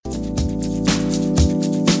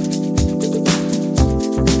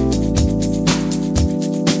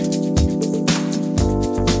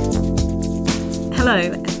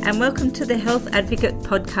Hello and welcome to the Health Advocate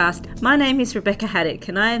podcast. My name is Rebecca Haddock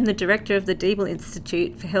and I am the Director of the Diebel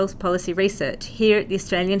Institute for Health Policy Research here at the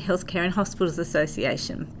Australian Healthcare and Hospitals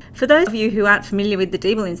Association. For those of you who aren't familiar with the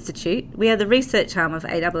Diebel Institute, we are the research arm of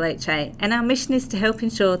AHHA and our mission is to help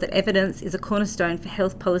ensure that evidence is a cornerstone for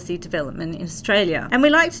health policy development in Australia. And we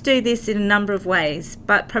like to do this in a number of ways,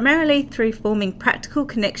 but primarily through forming practical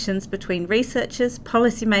connections between researchers,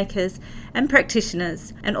 policymakers and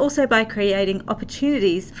practitioners, and also by creating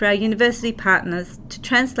opportunities for our university partners to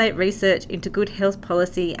translate research into good health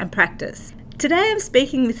policy and practice. Today I'm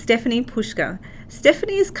speaking with Stephanie Pushka.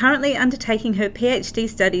 Stephanie is currently undertaking her PhD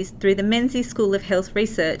studies through the Menzies School of Health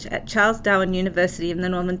Research at Charles Darwin University in the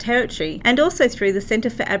Northern Territory and also through the Centre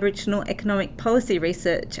for Aboriginal Economic Policy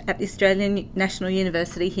Research at the Australian National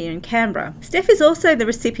University here in Canberra. Steph is also the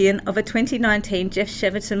recipient of a 2019 Geoff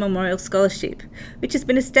Sheverton Memorial Scholarship, which has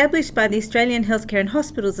been established by the Australian Healthcare and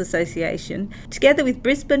Hospitals Association together with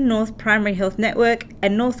Brisbane North Primary Health Network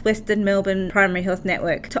and Northwestern Melbourne Primary Health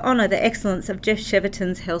Network to honour the excellence of Geoff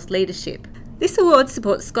Sheverton's health leadership. This award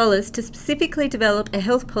supports scholars to specifically develop a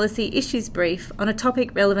health policy issues brief on a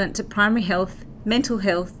topic relevant to primary health, mental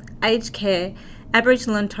health, aged care,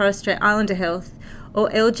 Aboriginal and Torres Strait Islander health,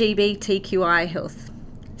 or LGBTQI health.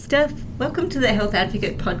 Steph, welcome to the Health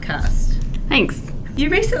Advocate podcast. Thanks.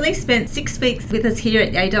 You recently spent 6 weeks with us here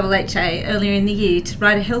at the AHHA earlier in the year to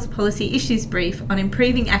write a health policy issues brief on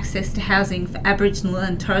improving access to housing for Aboriginal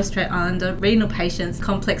and Torres Strait Islander renal patients'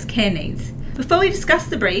 complex care needs. Before we discuss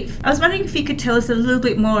the brief, I was wondering if you could tell us a little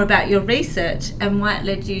bit more about your research and why it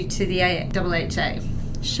led you to the AHHA.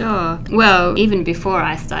 Sure. Well, even before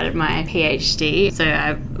I started my PhD, so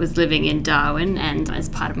I was living in Darwin, and as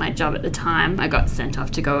part of my job at the time, I got sent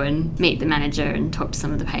off to go and meet the manager and talk to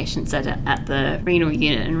some of the patients at the renal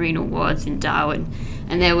unit and renal wards in Darwin.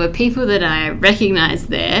 And there were people that I recognised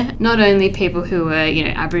there, not only people who were,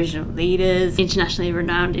 Aboriginal leaders, internationally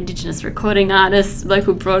renowned Indigenous recording artists,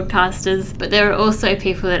 local broadcasters, but there were also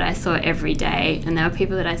people that I saw every day, and there were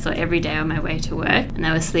people that I saw every day on my way to work, and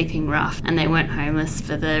they were sleeping rough, and they weren't homeless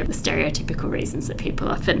for the stereotypical reasons that people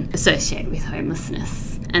often associate with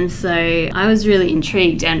homelessness. And so I was really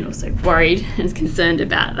intrigued and also worried and concerned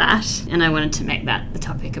about that, and I wanted to make that the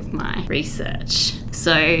topic of my research.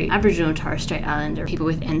 So Aboriginal and Torres Strait Islander people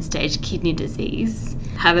with end-stage kidney disease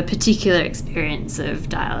have a particular experience of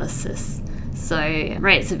dialysis. So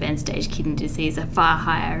rates of end-stage kidney disease are far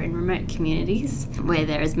higher in remote communities where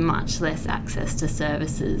there is much less access to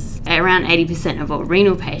services. Around 80% of all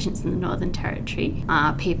renal patients in the Northern Territory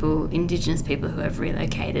are Indigenous people who have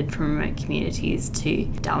relocated from remote communities to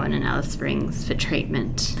Darwin and Alice Springs for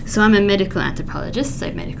treatment. So I'm a medical anthropologist,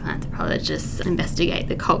 so medical anthropologists investigate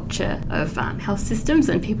the culture of health systems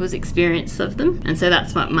and people's experience of them. And so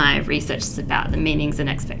that's what my research is about, the meanings and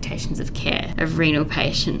expectations of care of renal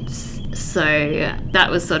patients. So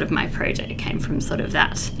that was sort of my project. It came from sort of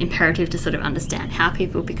that imperative to sort of understand how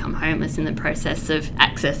people become homeless in the process of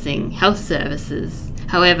accessing health services.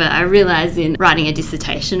 However, I realised in writing a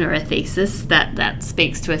dissertation or a thesis that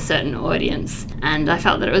speaks to a certain audience, and I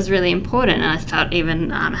felt that it was really important, and I felt even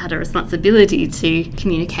had a responsibility to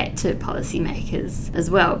communicate to policymakers as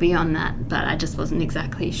well beyond that, but I just wasn't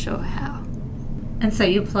exactly sure how. And so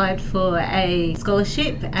you applied for a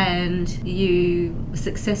scholarship and you were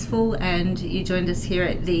successful and you joined us here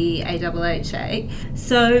at the AHHA.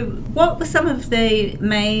 So what were some of the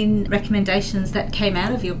main recommendations that came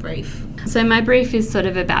out of your brief? So my brief is sort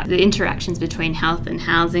of about the interactions between health and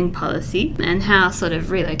housing policy and how sort of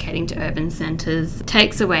relocating to urban centres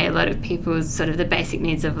takes away a lot of people's sort of the basic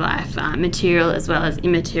needs of life, material as well as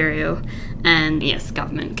immaterial. And yes,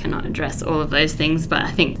 government cannot address all of those things, but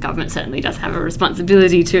I think government certainly does have a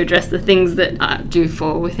responsibility to address the things that do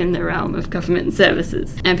fall within the realm of government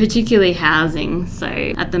services, and particularly housing. So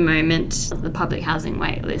at the moment, the public housing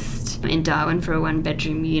wait list in Darwin for a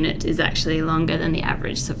one-bedroom unit is actually longer than the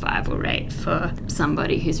average survival rate for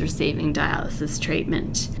somebody who's receiving dialysis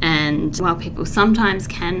treatment. And while people sometimes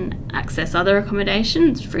can access other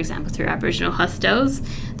accommodations, for example through Aboriginal hostels,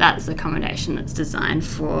 that's accommodation that's designed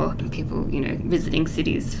for people, visiting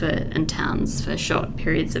cities and towns for short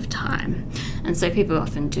periods of time. And so people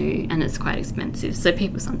often do, and it's quite expensive, so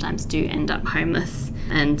people sometimes do end up homeless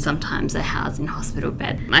and sometimes are housed in hospital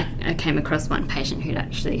bed. I came across one patient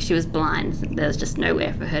she was blind, there was just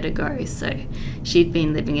nowhere for her to go, so she'd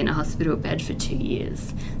been living in a hospital bed for 2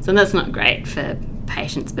 years. So that's not great for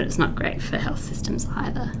patients, but it's not great for health systems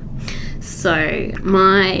either. So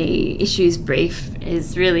my issues brief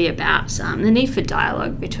is really about the need for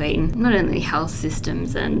dialogue between not only health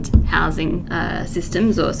systems and housing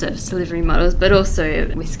systems or service delivery models, but also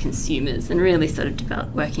with consumers, and really sort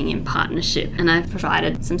of working in partnership. And I've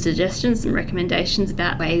provided some suggestions, some recommendations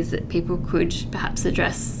about ways that people could perhaps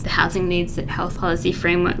address the housing needs that health policy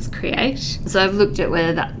frameworks create. So I've looked at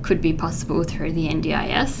whether that could be possible through the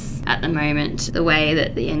NDIS. At the moment, the way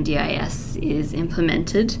that the NDIS is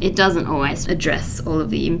implemented, it doesn't always address all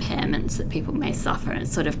of the impairments that people may suffer.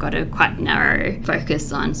 It's sort of got a quite narrow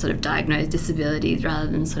focus on sort of diagnosed disabilities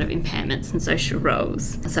rather than sort of impairments and social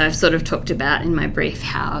roles. So I've sort of talked about in my brief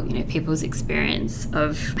how, people's experience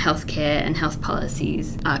of healthcare and health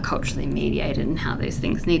policies are culturally mediated and how those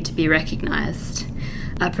things need to be recognised.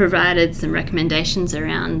 I provided some recommendations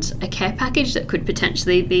around a care package that could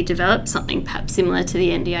potentially be developed, something perhaps similar to the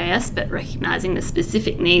NDIS, but recognising the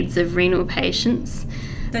specific needs of renal patients.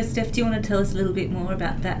 So Steph, do you want to tell us a little bit more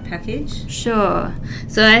about that package? Sure.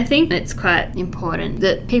 So I think it's quite important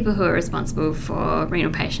that people who are responsible for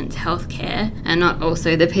renal patients' healthcare are not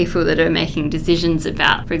also the people that are making decisions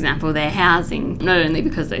about, for example, their housing, not only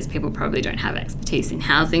because those people probably don't have expertise in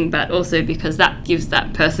housing, but also because that gives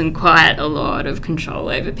that person quite a lot of control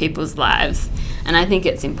over people's lives. And I think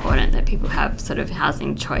it's important that people have sort of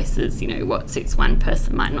housing choices, what suits one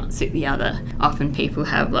person might not suit the other. Often people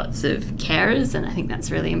have lots of carers, and I think that's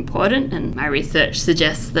really important, and my research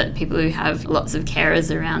suggests that people who have lots of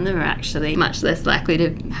carers around them are actually much less likely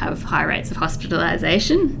to have high rates of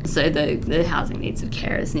hospitalisation. So the housing needs of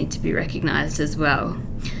carers need to be recognised as well.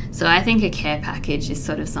 So I think a care package is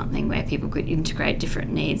sort of something where people could integrate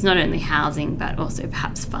different needs, not only housing, but also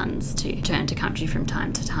perhaps funds to return to country from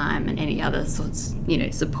time to time and any other sorts,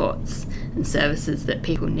 supports and services that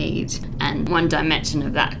people need. And one dimension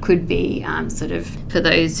of that could be sort of for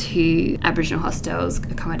those who Aboriginal hostels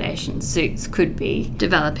accommodation suits, could be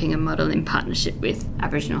developing a model in partnership with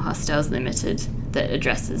Aboriginal Hostels Limited that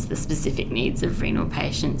addresses the specific needs of renal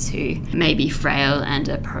patients who may be frail and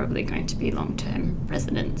are probably going to be long-term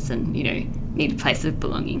residents and, need a place of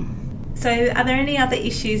belonging. So are there any other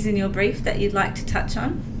issues in your brief that you'd like to touch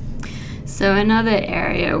on? So another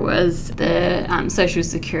area was the social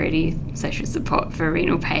security, social support for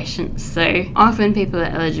renal patients. So often people are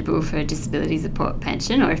eligible for a disability support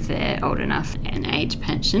pension, or if they're old enough, an age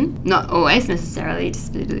pension. Not always necessarily a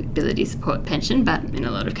disability support pension, but in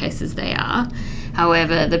a lot of cases they are.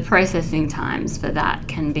 However, the processing times for that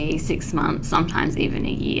can be 6 months, sometimes even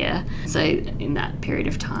a year. So in that period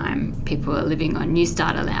of time, people are living on New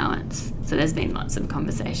Start allowance. So there's been lots of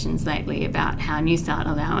conversations lately about how New Start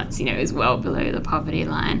allowance, is well below the poverty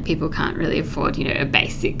line. People can't really afford, a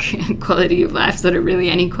basic quality of life, sort of really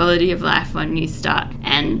any quality of life on New Start.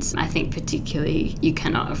 And I think particularly you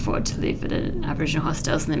cannot afford to live at an Aboriginal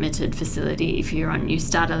Hostels Limited facility if you're on New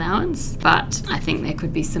Start allowance. But I think there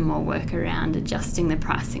could be some more work around adjusting the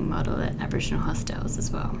pricing model at Aboriginal hostels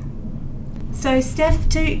as well. So Steph,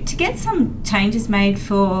 to get some changes made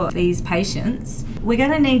for these patients, we're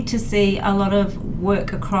going to need to see a lot of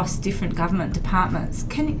work across different government departments.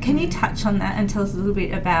 Can you touch on that and tell us a little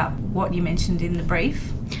bit about what you mentioned in the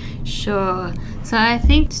brief? Sure. So I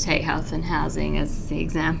think, to take health and housing as the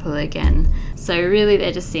example again, so really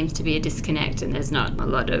there just seems to be a disconnect and there's not a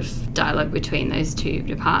lot of dialogue between those two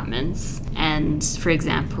departments. And for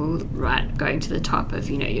example, going to the top of,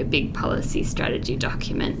 your big policy strategy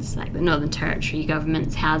documents, like the Northern Territory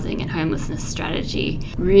Government's housing and homelessness strategy,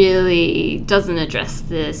 really doesn't address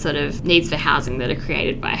the sort of needs for housing that are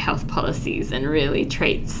created by health policies, and really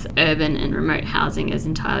treats urban and remote housing as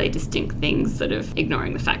entirely distinct things, sort of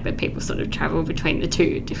ignoring the fact that people sort of travel between the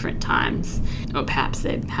two at different times. Or perhaps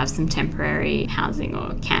they have some temporary housing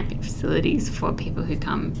or camping facilities for people who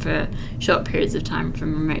come for short periods of time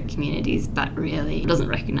from remote communities, but really doesn't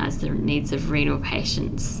recognise the needs of renal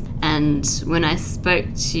patients. And when I spoke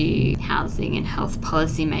to housing and health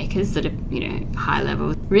policy makers that are, high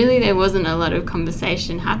level, really there wasn't a lot of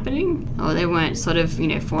conversation happening, or there weren't sort of,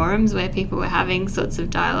 forums where people were having sorts of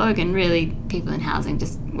dialogue, and really people in housing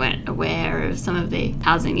just weren't aware of some of the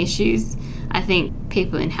housing issues. I think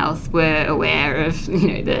people in health were aware of,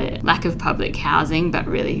 the lack of public housing, but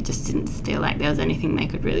really just didn't feel like there was anything they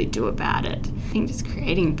could really do about it. I think just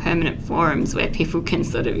creating permanent forums where people can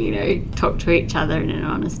sort of, talk to each other in an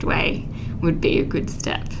honest way would be a good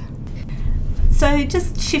step. So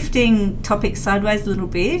just shifting topics sideways a little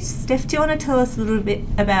bit, Steph, do you want to tell us a little bit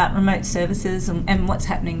about remote services and what's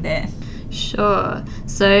happening there? Sure.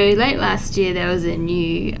 So late last year there was a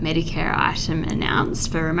new Medicare item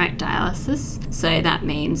announced for remote dialysis. So that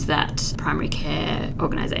means that primary care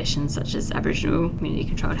organisations such as Aboriginal community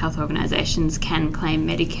controlled health organisations can claim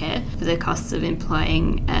Medicare for the costs of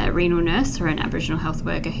employing a renal nurse or an Aboriginal health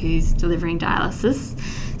worker who's delivering dialysis.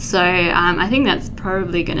 So I think that's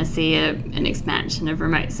probably going to see an expansion of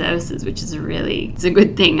remote services, which is it's a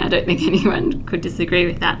good thing. I don't think anyone could disagree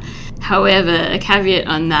with that. However, a caveat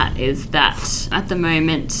on that is that at the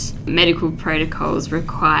moment, medical protocols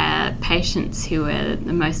require patients who are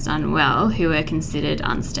the most unwell, who are considered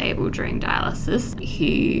unstable during dialysis,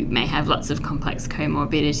 who may have lots of complex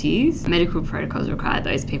comorbidities. Medical protocols require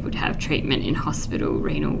those people to have treatment in hospital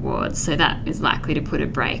renal wards, so that is likely to put a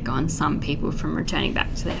brake on some people from returning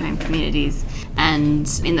back to their home communities. And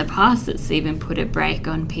in the past, it's even put a brake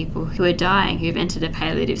on people who are dying, who've entered a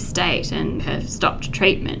palliative state and have stopped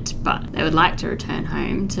treatment, but they would like to return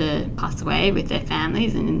home to pass away with their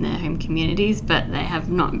families and in their home communities, but they have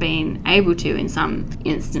not been able to in some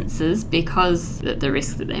instances because of the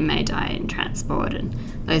risk that they may die in transport and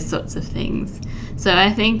those sorts of things. So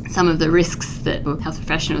I think some of the risks that health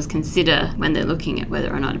professionals consider when they're looking at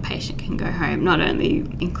whether or not a patient can go home not only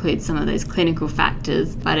include some of those clinical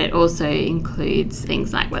factors, but it also includes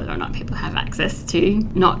things like whether or not people have access to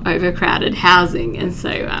not overcrowded housing, and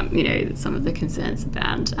so some of the concerns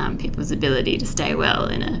around people's ability to stay well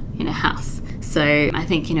in a house. So I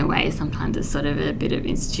think in a way sometimes it's sort of a bit of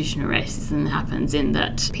institutional racism that happens in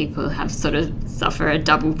that people have sort of suffer a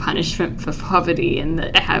double punishment for poverty, and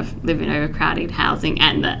that they live in overcrowded housing,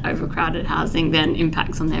 and that overcrowded housing then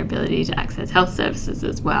impacts on their ability to access health services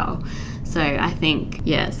as well. So I think,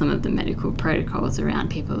 some of the medical protocols around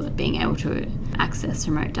people being able to access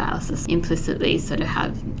remote dialysis implicitly sort of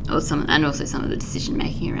and also some of the decision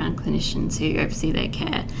making around clinicians who oversee their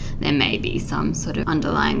care, there may be some sort of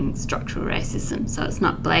underlying structural racism. So it's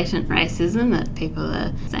not blatant racism that people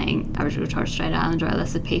are saying Aboriginal and Torres Strait Islander are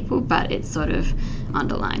lesser people, but it's sort of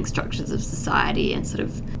underlying structures of society and sort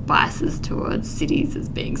of biases towards cities as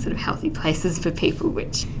being sort of healthy places for people,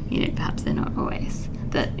 which, perhaps they're not always,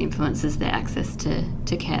 that influences their access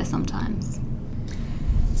to care sometimes.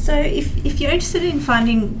 So if you're interested in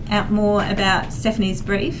finding out more about Stephanie's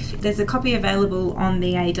brief, there's a copy available on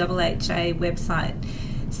the AHHA website.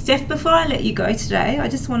 Steph, before I let you go today, I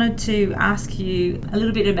just wanted to ask you a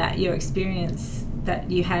little bit about your experience that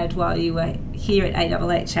you had while you were here at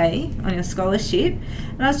AHHA on your scholarship.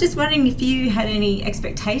 And I was just wondering if you had any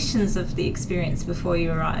expectations of the experience before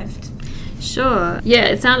you arrived. Sure. Yeah,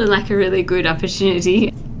 it sounded like a really good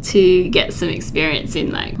opportunity to get some experience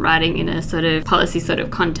in writing in a sort of policy sort of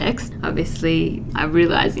context. Obviously, I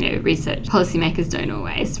realise, research policymakers don't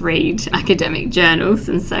always read academic journals,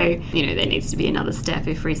 and so, there needs to be another step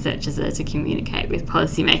if researchers are to communicate with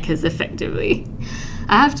policymakers effectively.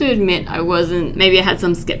 I have to admit maybe I had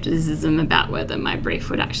some scepticism about whether my brief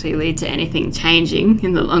would actually lead to anything changing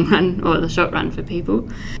in the long run or the short run for people.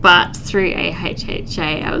 But through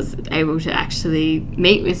AHHA, I was able to actually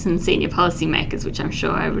meet with some senior policymakers, which I'm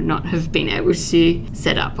sure I would not have been able to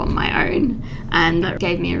set up on my own. And that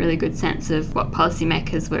gave me a really good sense of what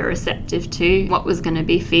policymakers were receptive to, what was going to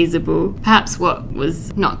be feasible, perhaps what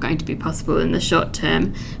was not going to be possible in the short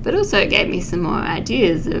term, but also it gave me some more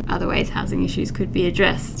ideas of other ways housing issues could be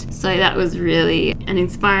addressed. So that was really an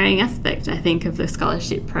inspiring aspect, I think, of the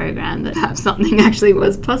scholarship program, that perhaps something actually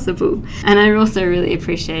was possible. And I also really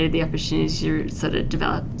appreciated the opportunity to sort of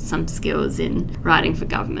develop some skills in writing for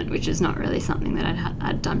government, which is not really something that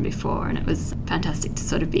I'd done before, and it was fantastic to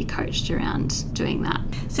sort of be coached around doing that.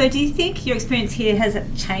 So do you think your experience here has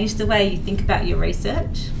changed the way you think about your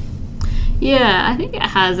research? Yeah, I think it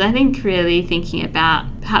has. I think really thinking about,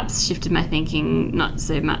 perhaps shifted my thinking not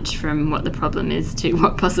so much from what the problem is to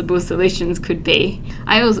what possible solutions could be.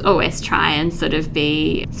 I always try and sort of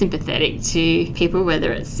be sympathetic to people,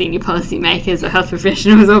 whether it's senior policy makers or health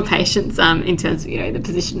professionals or patients, in terms of, the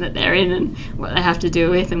position that they're in and what they have to deal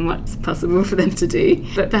with and what's possible for them to do.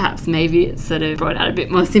 But perhaps maybe it's sort of brought out a bit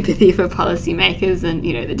more sympathy for policy makers and,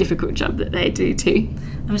 the difficult job that they do too.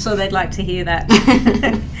 I'm sure they'd like to hear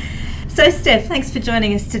that. So Steph, thanks for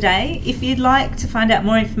joining us today. If you'd like to find out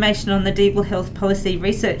more information on the Deeble Health Policy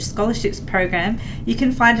Research Scholarships Program, you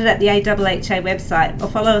can find it at the AHHA website or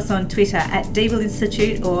follow us on Twitter at Deeble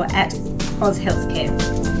Institute or at Oz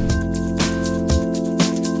Healthcare.